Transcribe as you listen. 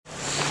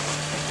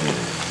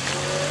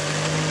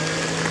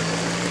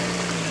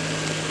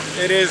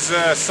It is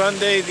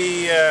Sunday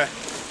the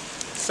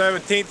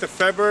 17th of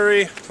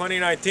February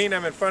 2019.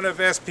 I'm in front of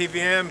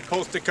SPVM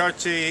Poste de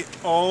Quartier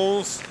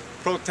 11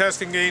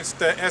 protesting against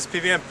the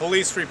SPVM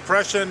police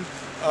repression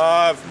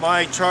of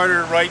my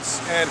charter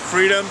rights and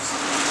freedoms.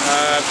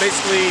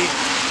 Basically,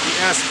 the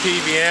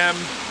SPVM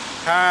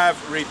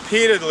have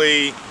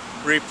repeatedly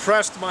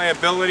repressed my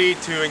ability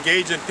to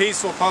engage in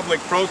peaceful public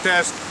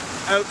protest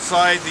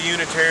outside the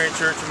Unitarian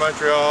Church of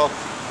Montreal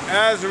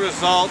as a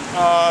result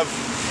of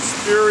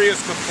spurious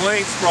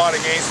complaints brought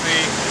against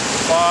me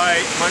by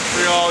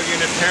Montreal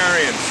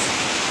Unitarians.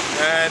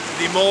 And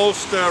the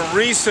most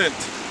recent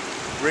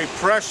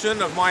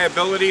repression of my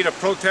ability to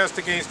protest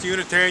against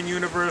Unitarian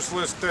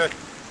Universalist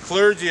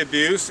clergy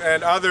abuse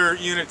and other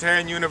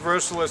Unitarian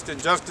Universalist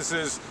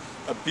injustices,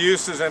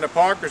 abuses and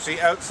hypocrisy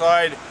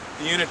outside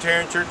the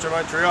Unitarian Church of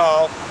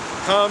Montreal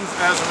comes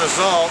as a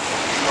result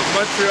of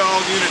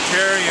Montreal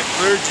Unitarian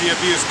clergy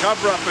abuse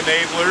cover-up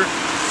enabler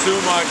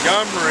Sue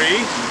Montgomery,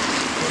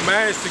 who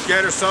managed to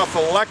get herself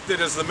elected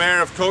as the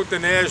mayor of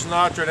Côte-des-Neiges,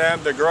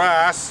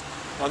 Notre-Dame-de-Grâce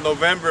on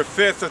November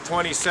 5th of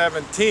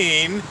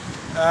 2017,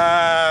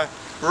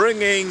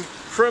 bringing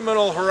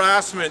criminal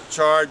harassment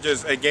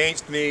charges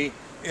against me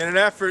in an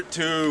effort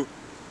to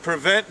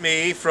prevent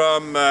me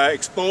from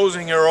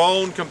exposing her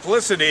own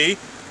complicity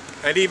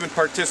and even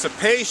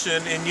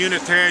participation in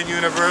Unitarian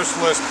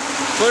Universalist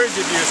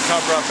clergy abuse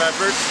cover-up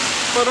efforts,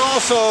 but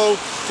also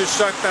to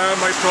shut down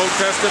my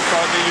protest in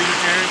front of the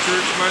Unitarian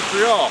Church of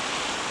Montreal.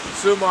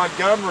 Sue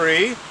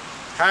Montgomery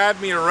had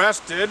me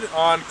arrested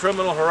on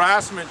criminal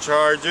harassment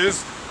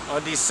charges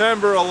on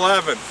December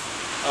 11th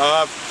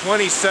of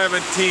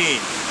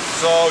 2017.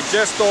 So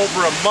just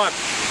over a month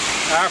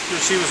after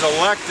she was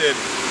elected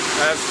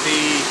as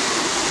the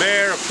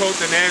mayor of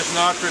Côte-des-Neiges,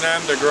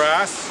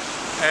 Notre-Dame-de-Grâce,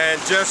 and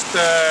just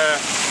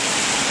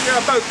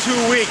about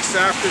 2 weeks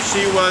after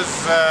she was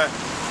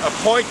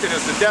appointed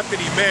as the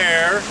deputy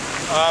mayor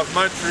of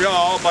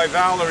Montreal by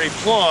Valérie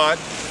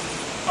Plante,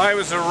 I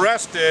was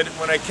arrested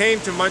when I came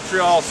to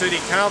Montreal City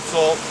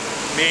Council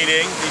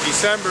meeting, the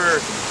December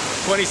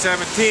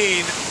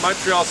 2017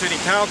 Montreal City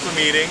Council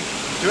meeting,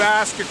 to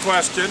ask a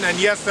question, and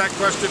yes, that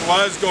question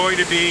was going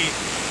to be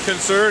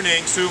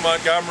concerning Sue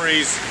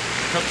Montgomery's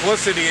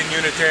complicity in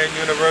Unitarian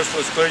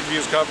Universalist clergy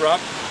abuse cover-up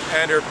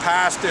and her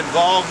past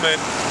involvement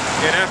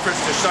in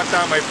efforts to shut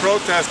down my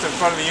protest in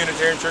front of the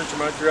Unitarian Church of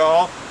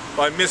Montreal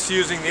by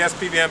misusing the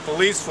SPVM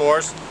police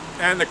force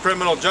and the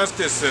criminal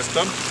justice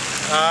system.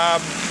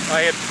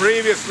 I had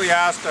previously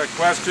asked a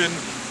question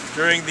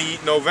during the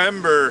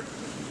November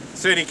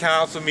City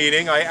Council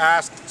meeting. I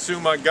asked Sue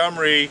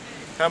Montgomery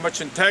how much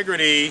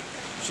integrity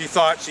she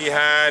thought she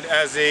had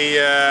as a,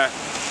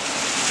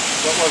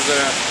 what was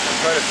it? I'm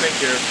trying to think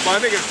here. Well, I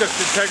think it's just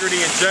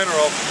integrity in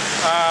general,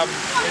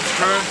 in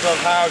terms of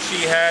how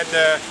she had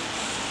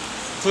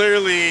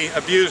clearly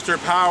abused her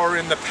power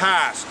in the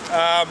past.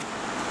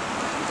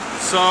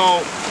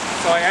 So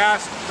I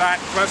asked that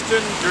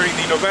question during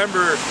the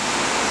November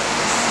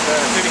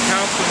City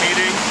Council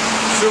meeting.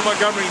 Sue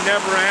Montgomery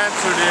never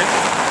answered it.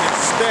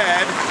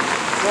 Instead,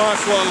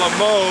 François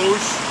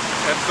Limoges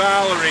and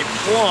Valérie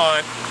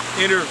Plante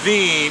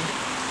intervened,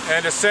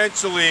 and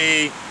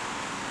essentially,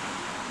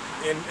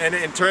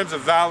 in terms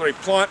of Valérie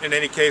Plante, in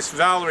any case,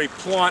 Valérie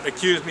Plante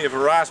accused me of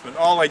harassment.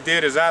 All I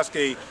did is ask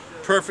a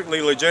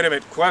perfectly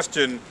legitimate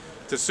question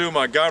to Sue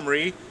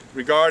Montgomery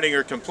regarding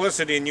her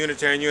complicity in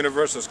Unitarian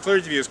Universalist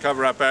clergy abuse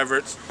cover-up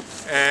efforts,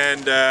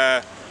 and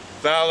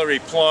Valérie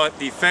Plante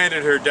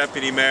defended her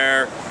deputy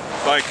mayor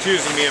by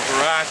accusing me of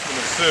harassment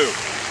of Sue.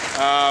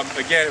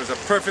 Again, it was a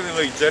perfectly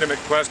legitimate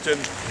question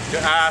to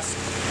ask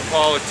a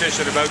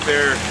politician about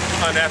their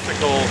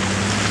unethical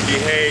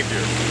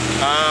behavior.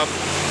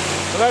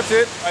 So that's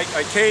it.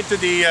 I came to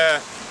the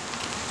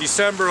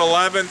December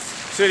 11th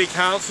City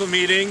Council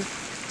meeting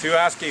to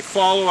ask a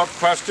follow-up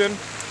question.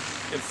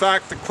 In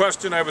fact, the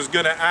question I was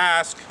going to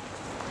ask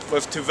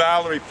was to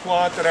Valérie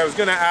Plante, and I was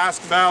going to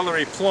ask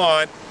Valérie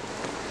Plante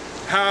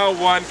how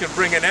one can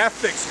bring an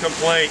ethics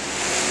complaint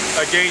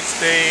against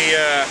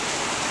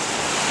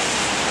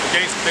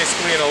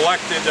basically an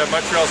elected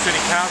Montreal City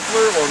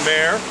Councillor or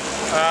mayor.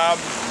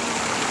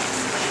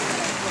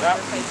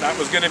 That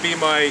was going to be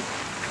my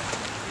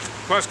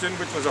question,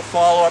 which was a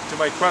follow-up to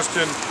my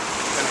question,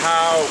 and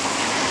how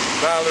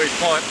Valérie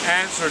Plante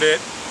answered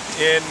it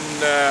in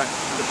the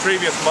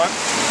previous month.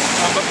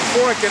 But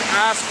before I could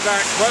ask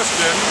that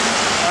question,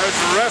 I was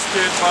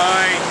arrested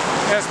by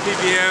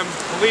SPVM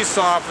police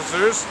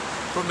officers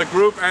from the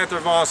Groupe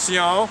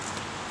Intervention.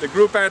 The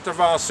Groupe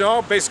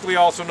Intervention, basically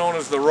also known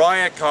as the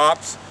riot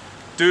cops,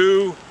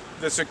 do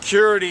the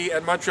security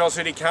at Montreal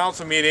City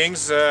Council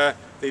meetings.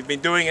 They've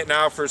been doing it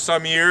now for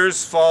some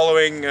years,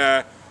 following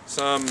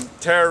some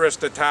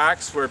terrorist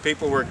attacks where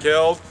people were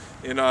killed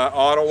in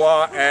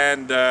Ottawa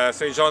and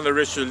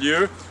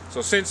Saint-Jean-de-Richelieu.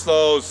 So since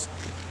those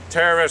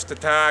terrorist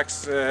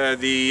attacks,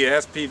 the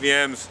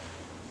SPVM's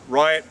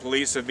riot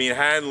police have been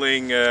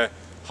handling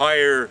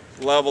higher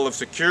level of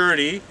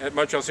security at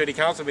Montreal City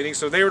Council meetings,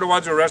 so they were the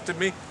ones who arrested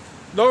me.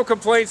 No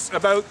complaints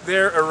about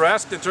their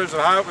arrest in terms of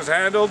how it was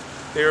handled.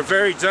 They were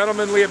very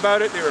gentlemanly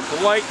about it. They were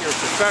polite. They were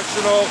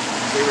professional.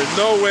 They were in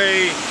no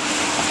way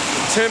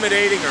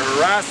intimidating or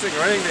harassing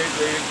or anything.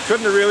 They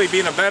couldn't have really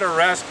been a better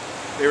arrest.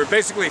 They were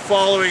basically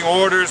following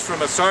orders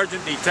from a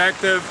sergeant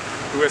detective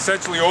who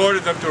essentially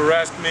ordered them to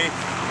arrest me.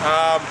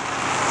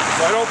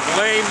 So I don't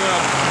blame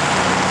them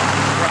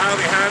for how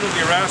they handled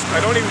the arrest.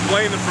 I don't even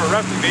blame them for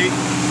arresting me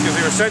because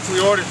they were essentially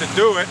ordered to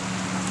do it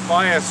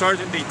by a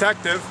sergeant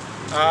detective.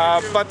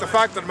 But the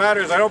fact of the matter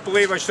is I don't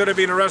believe I should have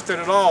been arrested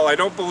at all. I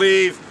don't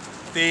believe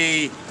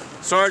the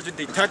sergeant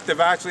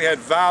detective actually had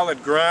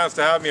valid grounds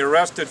to have me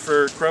arrested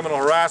for criminal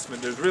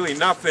harassment. There's really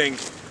nothing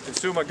in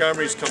Sue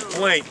Montgomery's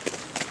complaint.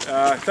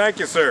 Thank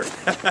you, sir.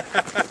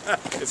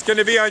 It's going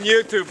to be on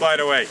YouTube, by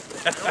the way.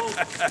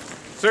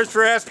 Search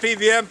for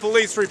SPVM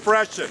Police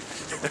Repression.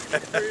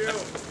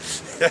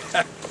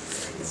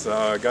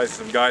 So,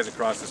 some guys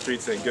across the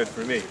street saying good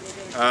for me.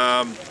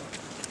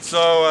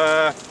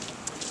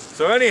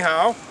 So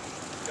anyhow,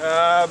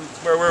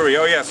 where were we?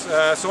 Oh yes,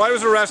 so I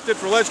was arrested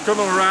for alleged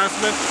criminal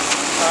harassment.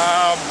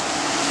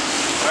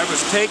 I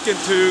was taken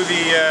to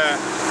the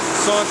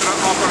Centre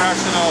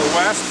Operational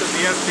West of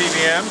the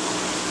SPVM,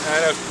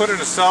 and I was put in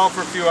a cell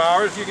for a few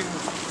hours. You can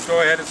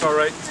go ahead, it's all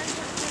right.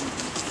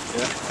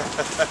 Yeah.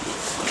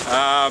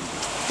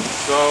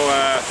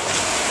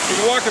 You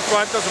can walk in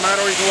front, doesn't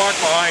matter, or you can walk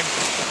behind.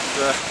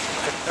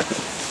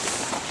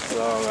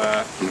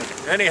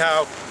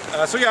 Anyhow,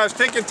 so yeah, I was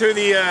taken to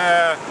the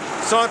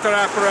Centre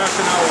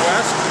Operational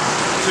West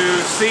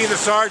to see the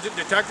sergeant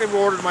detective who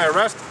ordered my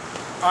arrest.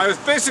 I was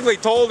basically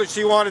told that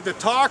she wanted to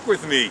talk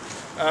with me.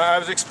 I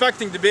was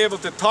expecting to be able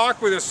to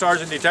talk with this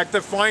sergeant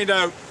detective, find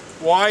out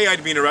why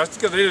I'd been arrested,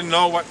 because I didn't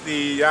know what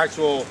the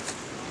actual,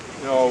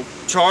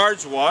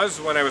 charge was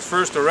when I was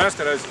first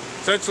arrested. I was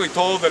essentially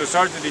told that a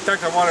sergeant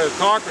detective wanted to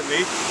talk with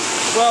me.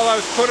 Well, I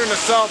was put in a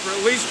cell for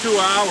at least 2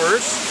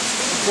 hours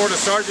before the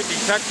sergeant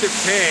detective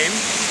came,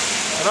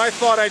 and I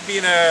thought I'd be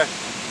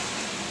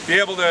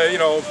able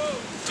to,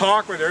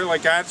 talk with her,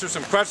 like answer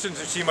some questions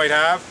that she might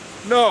have.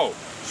 No,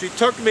 she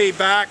took me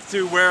back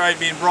to where I'd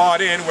been brought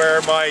in,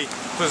 where my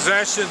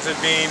possessions had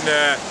been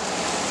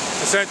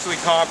essentially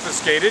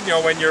confiscated.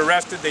 When you're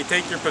arrested, they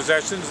take your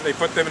possessions and they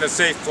put them in a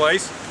safe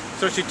place.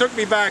 So she took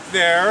me back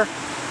there,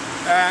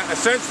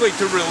 essentially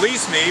to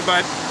release me,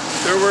 but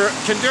there were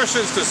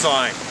conditions to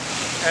sign.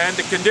 And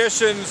the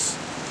conditions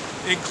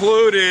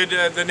included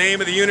the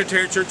name of the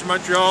Unitarian Church of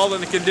Montreal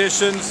and the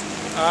conditions,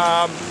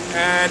 I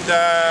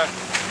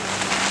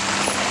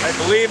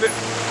believe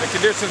the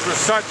conditions were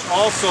such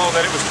also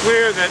that it was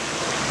clear that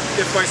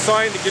if I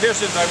signed the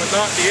conditions, I would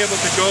not be able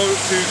to go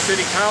to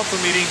city council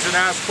meetings and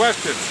ask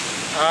questions.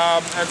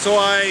 And so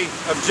I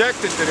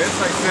objected to this.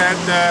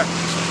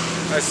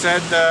 I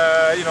said,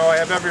 I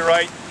have every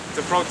right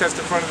to protest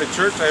in front of the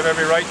church. I have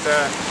every right to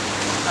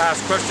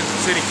ask questions in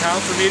city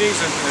council meetings,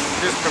 and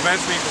this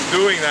prevents me from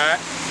doing that.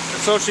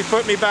 And so she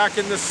put me back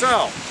in the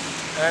cell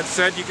and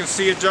said, you can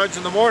see a judge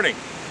in the morning,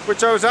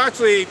 which I was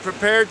actually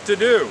prepared to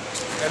do.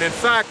 And in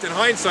fact, in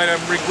hindsight,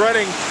 I'm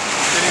regretting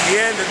that in the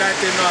end that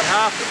did not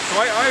happen.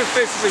 So I was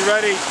basically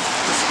ready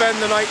to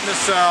spend the night in the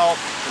cell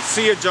and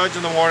see a judge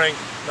in the morning.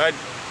 And I'd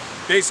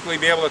basically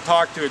be able to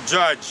talk to a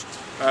judge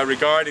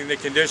regarding the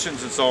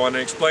conditions and so on,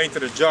 and explain to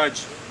the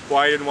judge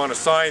why I didn't want to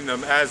sign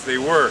them as they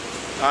were.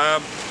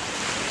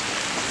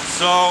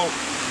 So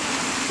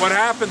what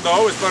happened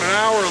though is about an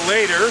hour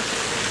later,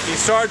 the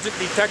sergeant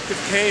detective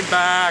came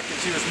back, and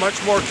she was much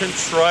more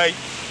contrite.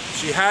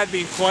 She had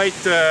been quite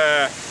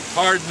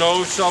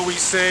hard-nosed, shall we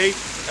say,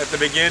 at the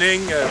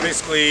beginning.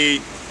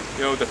 Basically,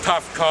 the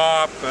tough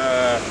cop,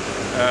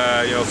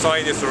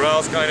 sign this or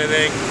else kind of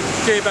thing.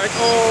 She came back,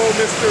 oh,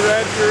 Mr.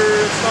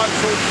 Edgar, it's not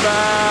so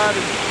bad.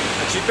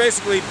 And she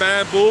basically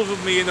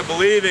bamboozled me into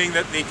believing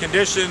that the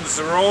conditions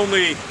were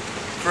only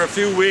for a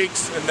few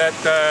weeks and that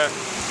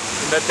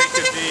they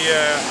could be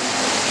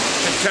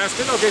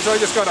contested. Okay, so I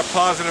just got a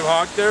positive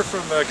honk there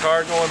from a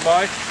car going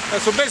by.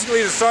 So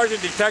basically the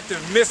sergeant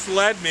detective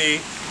misled me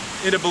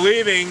into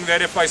believing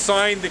that if I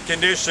signed the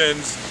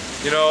conditions,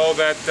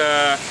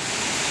 that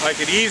I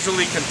could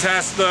easily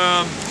contest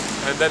them,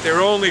 and that they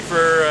were only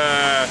for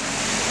a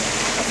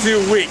few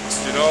weeks,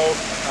 and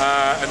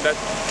that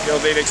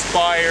they'd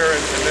expire,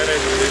 and then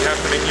they'd have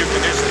to make new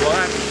conditions. Well,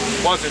 that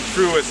wasn't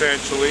true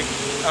essentially.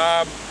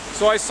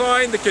 So I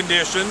signed the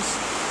conditions,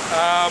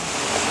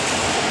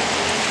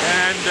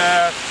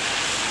 and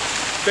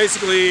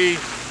basically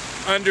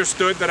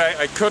understood that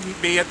I couldn't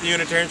be at the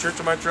Unitarian Church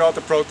of Montreal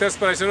to protest,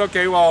 but I said,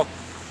 okay, well,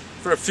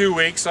 for a few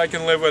weeks I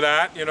can live with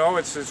that.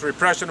 It's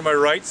repression of my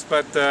rights,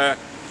 but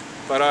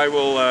I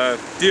will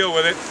deal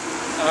with it.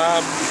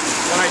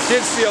 When I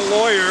did see a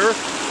lawyer,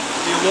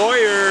 the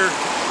lawyer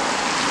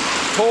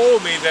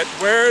told me that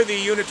where the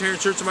Unitarian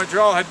Church of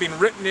Montreal had been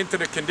written into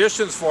the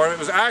conditions form, it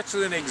was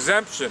actually an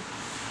exemption.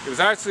 It was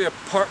actually a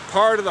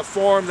part of the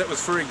form that was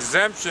for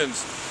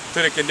exemptions to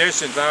the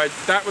conditions. Now,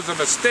 that was a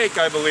mistake,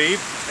 I believe,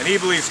 and he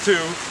believes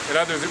too, and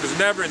others. It was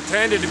never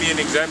intended to be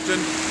an exemption,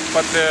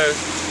 but the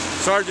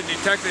sergeant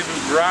detective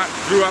who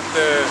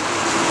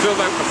filled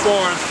out the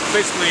forms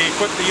basically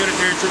put the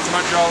Unitarian Church of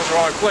Montreal in the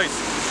wrong place.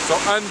 So So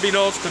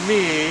unbeknownst to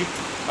me,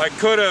 I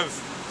could have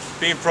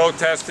been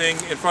protesting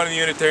in front of the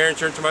Unitarian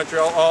Church of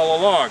Montreal all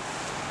along.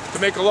 To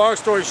make a long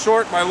story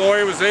short, my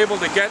lawyer was able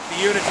to get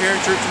the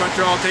Unitarian Church of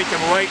Montreal taken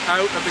right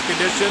out of the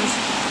conditions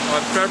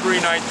on February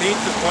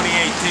 19th of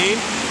 2018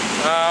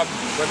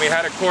 when we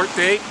had a court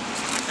date.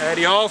 And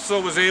he also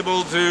was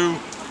able to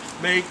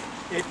make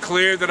it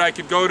clear that I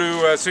could go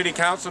to city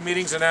council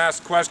meetings and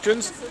ask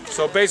questions.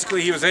 So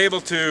basically he was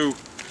able to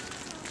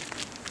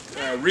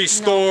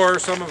restore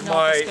some of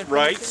my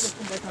rights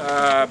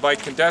by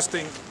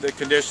contesting the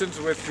conditions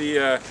with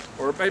the,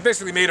 or I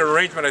basically made an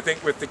arrangement, I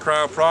think, with the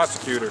Crown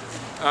Prosecutor.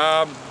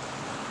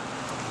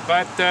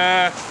 But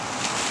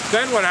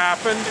then what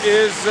happened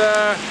is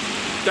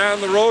down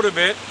the road a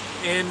bit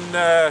in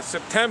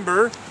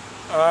September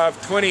of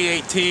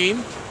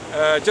 2018,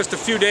 just a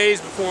few days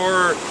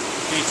before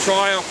the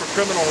trial for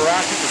criminal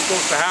harassment was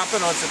supposed to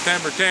happen on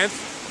September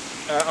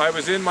 10th, I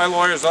was in my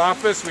lawyer's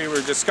office. We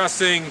were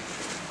discussing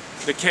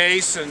the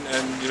case and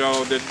you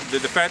know, the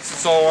defense and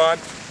so on.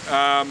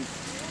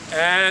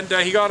 And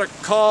he got a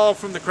call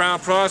from the Crown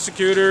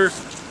Prosecutor.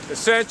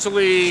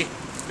 Essentially,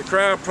 the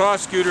Crown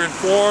Prosecutor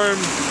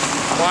informed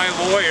my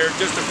lawyer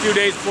just a few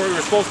days before we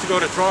were supposed to go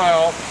to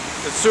trial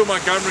that Sue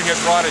Montgomery had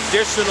brought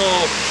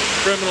additional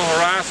criminal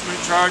harassment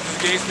charges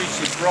against me.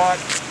 She brought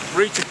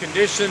breach of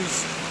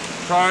conditions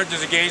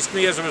charges against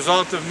me as a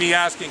result of me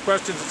asking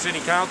questions at city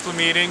council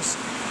meetings.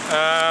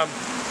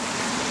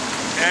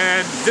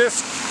 And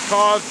this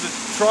caused the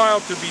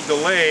trial to be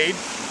delayed.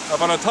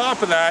 But on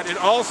top of that, it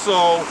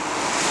also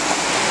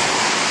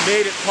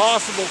made it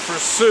possible for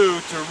Sue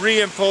to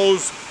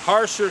reimpose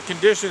harsher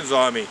conditions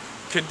on me.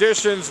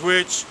 Conditions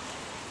which,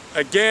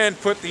 again,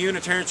 put the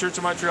Unitarian Church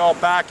of Montreal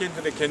back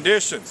into the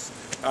conditions.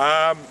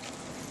 And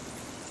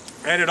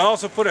it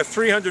also put a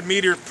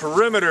 300-meter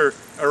perimeter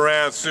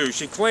around Sue.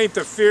 She claimed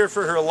to fear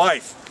for her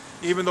life,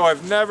 even though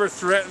I've never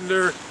threatened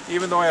her,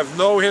 even though I have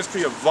no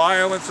history of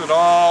violence at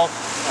all.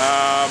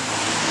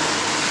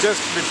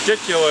 Just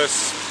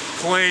ridiculous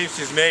claims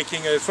she's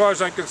making. As far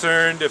as I'm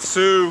concerned, if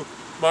Sue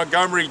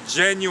Montgomery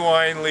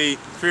genuinely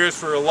fears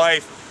for her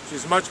life,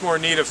 she's much more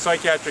in need of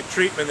psychiatric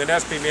treatment than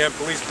SPVM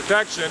police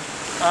protection.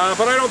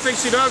 But I don't think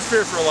she does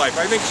fear for her life.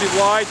 I think she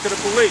lied to the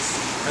police.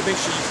 I think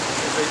she,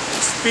 it's an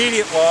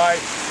expedient lie.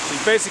 She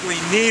basically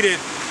needed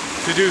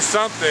to do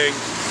something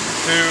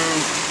to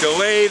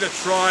delay the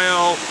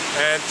trial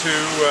and to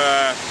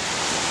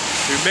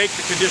make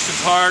the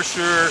conditions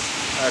harsher,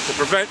 to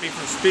prevent me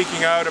from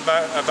speaking out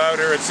about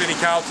her at city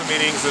council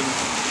meetings and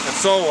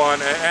so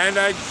on.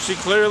 And she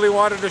clearly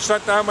wanted to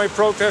shut down my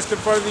protest in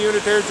front of the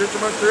Unitarian Church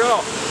of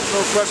Montreal.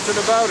 No question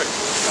about it.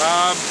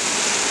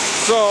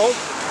 So,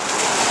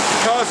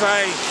 because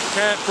I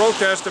can't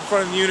protest in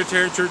front of the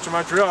Unitarian Church of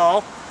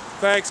Montreal,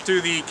 thanks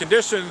to the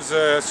conditions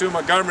Sue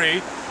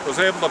Montgomery was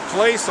able to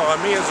place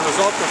on me as a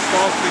result of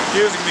falsely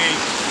accusing me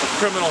of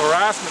criminal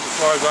harassment, as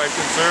far as I'm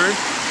concerned,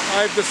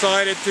 I've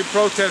decided to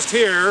protest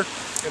here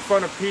in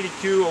front of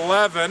PDQ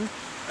 11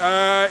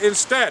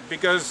 instead,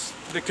 because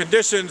the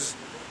conditions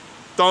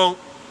don't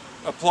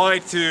apply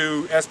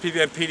to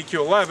SPVM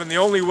PDQ 11. The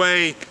only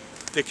way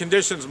the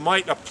conditions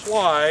might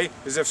apply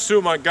is if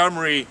Sue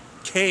Montgomery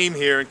came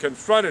here and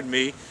confronted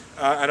me,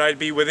 and I'd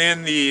be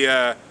within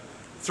the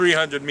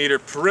 300-meter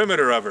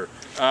perimeter of her.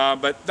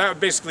 But that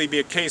would basically be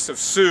a case of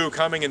Sue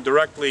coming and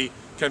directly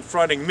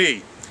confronting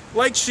me,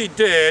 like she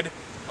did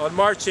on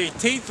March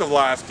 18th of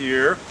last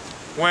year,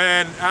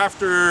 when,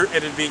 after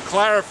it had been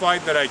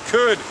clarified that I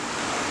could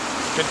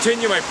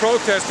continue my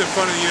protest in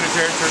front of the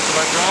Unitarian Church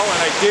of Montreal, and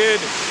I did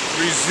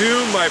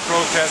resume my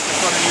protest in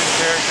front of the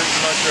Unitarian Church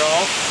of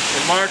Montreal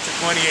in March of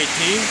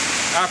 2018,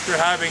 after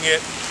having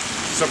it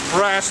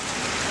suppressed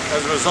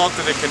as a result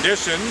of the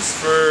conditions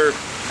for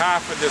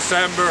half of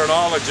December and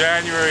all of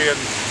January and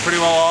pretty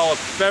well all of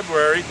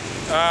February.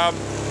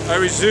 I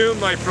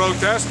resumed my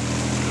protest,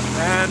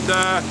 and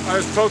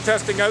I was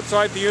protesting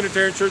outside the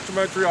Unitarian Church of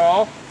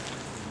Montreal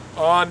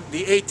on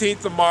the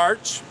 18th of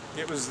March.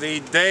 It was the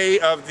day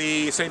of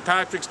the St.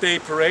 Patrick's Day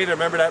parade. I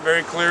remember that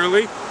very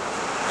clearly.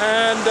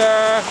 And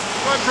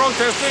I'm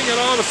protesting, and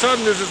all of a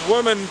sudden there's this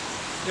woman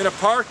in a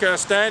parka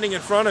standing in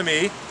front of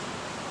me,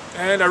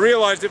 and I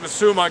realized it was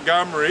Sue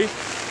Montgomery.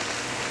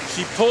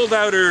 She pulled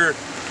out her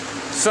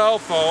cell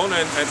phone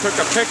and took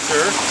a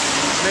picture,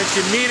 and then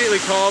she immediately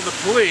called the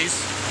police,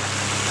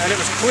 and it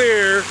was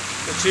clear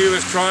that she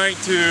was trying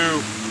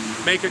to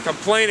make a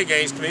complaint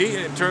against me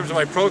in terms of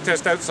my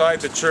protest outside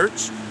the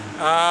church.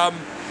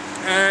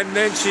 And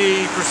then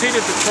she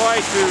proceeded to try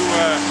to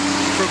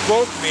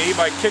provoke me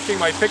by kicking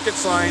my picket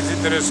signs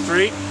into the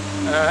street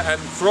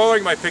and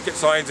throwing my picket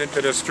signs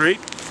into the street.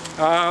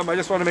 I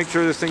just want to make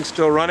sure this thing's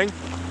still running.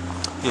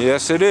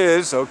 Yes, it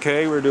is.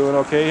 Okay, we're doing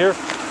okay here.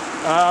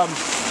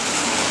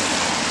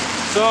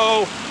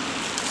 So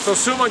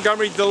Sue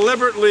Montgomery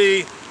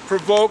deliberately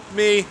provoked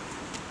me.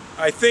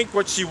 I think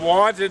what she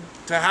wanted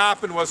to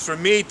happen was for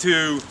me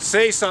to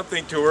say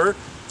something to her,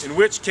 in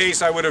which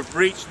case I would have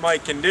breached my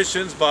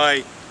conditions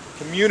by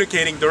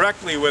communicating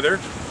directly with her.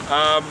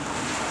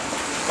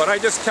 But I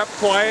just kept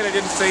quiet. I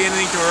didn't say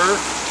anything to her.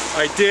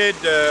 I did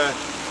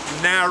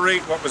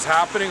narrate what was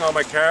happening on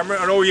my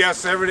camera. And oh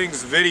yes,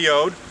 everything's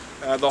videoed.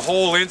 The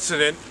whole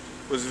incident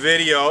was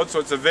videoed, so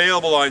it's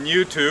available on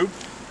YouTube.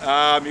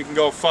 You can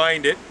go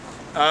find it.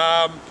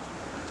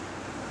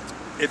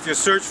 If you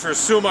search for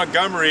Sue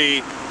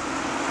Montgomery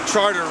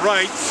charter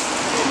rights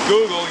in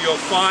Google, you'll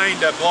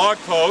find a blog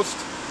post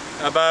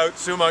about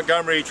Sue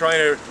Montgomery trying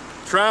to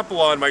trample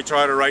on my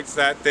charter rights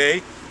that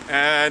day,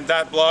 and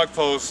that blog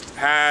post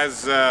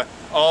has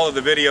all of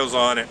the videos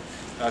on it.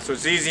 So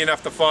it's easy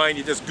enough to find.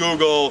 You just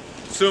Google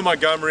Sue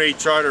Montgomery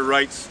charter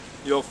rights,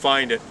 you'll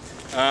find it.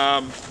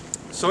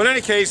 So in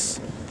any case,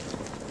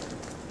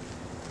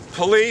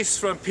 police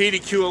from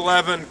PDQ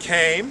 11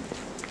 came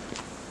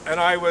and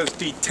I was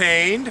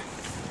detained.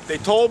 They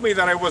told me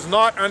that I was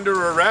not under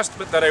arrest,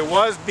 but that I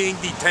was being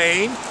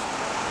detained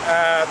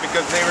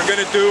because they were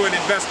going to do an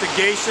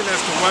investigation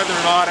as to whether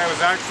or not I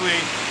was actually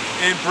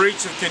in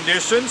breach of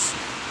conditions.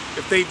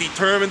 If they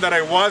determined that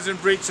I was in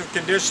breach of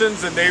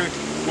conditions, then they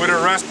would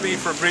arrest me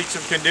for breach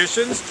of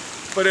conditions.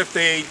 But if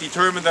they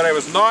determined that I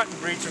was not in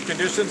breach of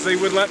conditions, they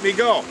would let me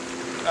go.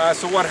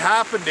 So what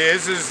happened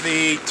is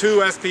the two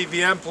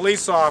SPVM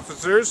police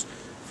officers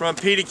from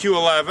PDQ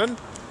 11,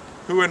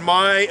 who in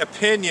my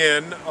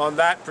opinion on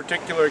that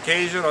particular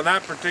occasion, on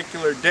that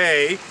particular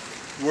day,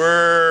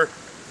 were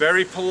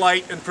very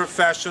polite and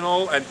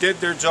professional and did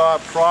their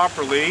job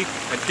properly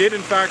and did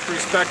in fact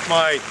respect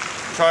my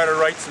charter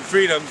rights and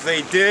freedoms.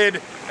 They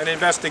did an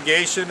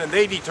investigation and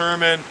they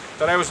determined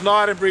that I was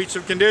not in breach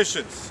of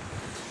conditions.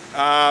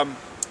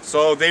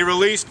 So they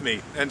released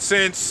me, and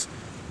since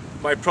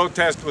my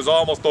protest was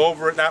almost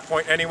over at that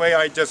point anyway,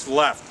 I just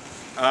left.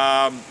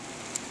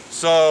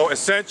 So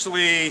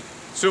essentially,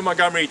 Sue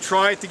Montgomery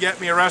tried to get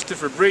me arrested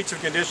for breach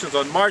of conditions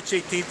on March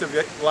 18th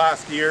of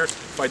last year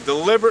by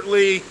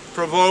deliberately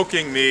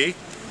provoking me,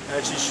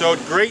 and she showed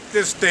great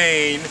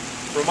disdain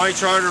for my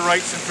charter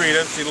rights and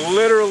freedoms. She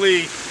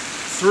literally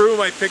threw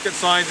my picket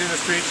signs in the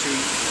street. She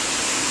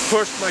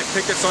pushed my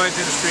picket signs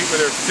in the street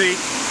with her feet.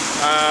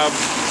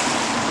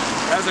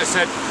 As I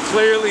said,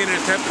 clearly in an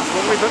attempt to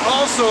provoke me, but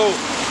also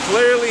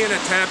clearly an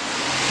attempt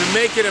to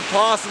make it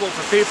impossible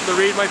for people to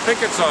read my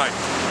picket signs.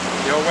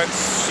 You know, when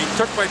she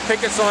took my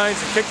picket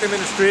signs and kicked them in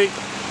the street,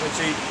 when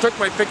she took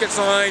my picket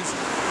signs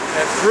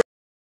and threw